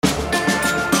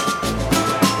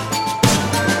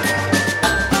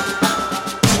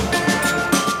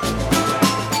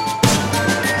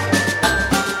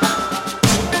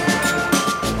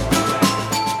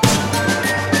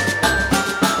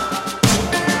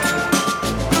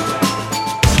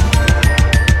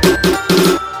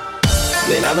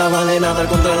nada vale nadar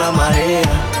contra la marea.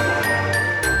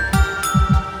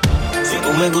 Si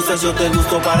tú me gustas, yo te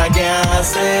gusto, ¿para qué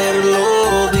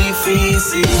hacerlo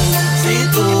difícil? Si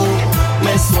tú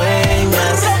me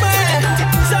sueñas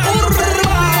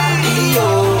y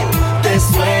yo te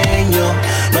sueño,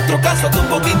 nuestro caso es un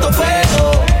poquito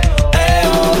feo.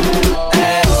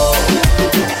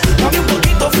 Mami, un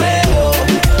poquito feo.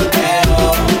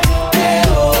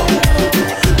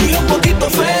 Y un poquito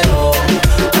feo.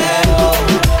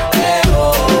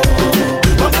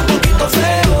 Mami, un poquito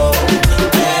feo.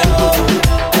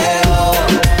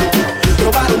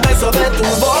 Robar un beso de tu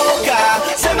boca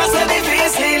se me hace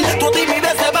difícil. Tu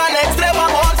timidez se va al extremo,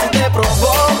 amor, si te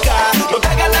provoca. No te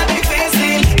hagas la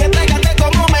difícil, que entrégate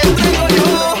como me entrego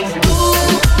yo. Tú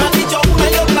me has dicho una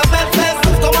y otra veces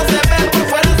cómo se ve por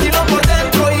fuera sino por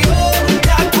dentro. Y yo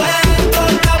te acuerdo,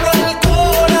 te abro el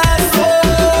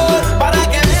corazón para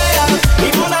que veas. Y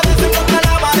una vez en contra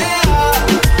la marea,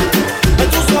 en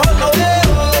tus ojos lo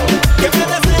veo, que me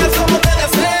deseas como te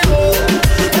deseo.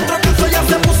 Nuestro caso ya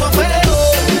se puso feo.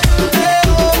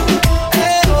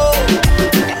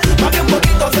 Mami, un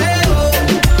poquito feo.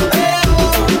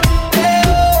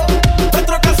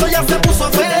 Nuestro caso ya se puso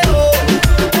feo.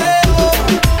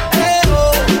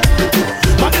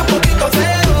 Mami, un poquito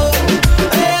feo.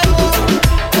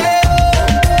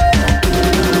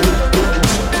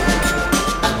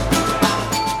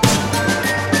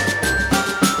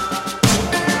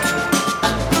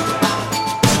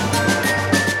 Nuestro caso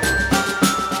ya se puso feo.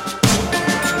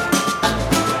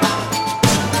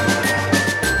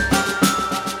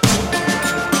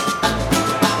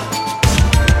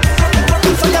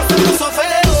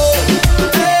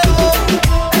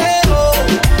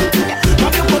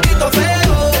 Mami, un poquito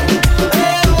feo.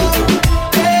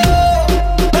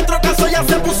 Nuestro caso ya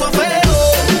se puso feo.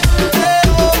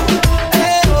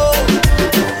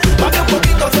 Mami, un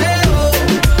poquito feo.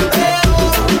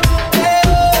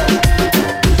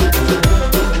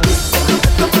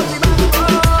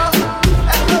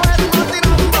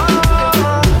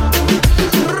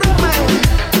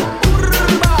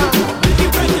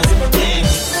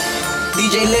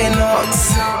 DJ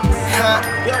Lennox. Ha.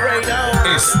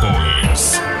 Esto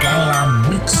es Gala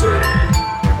Mixer.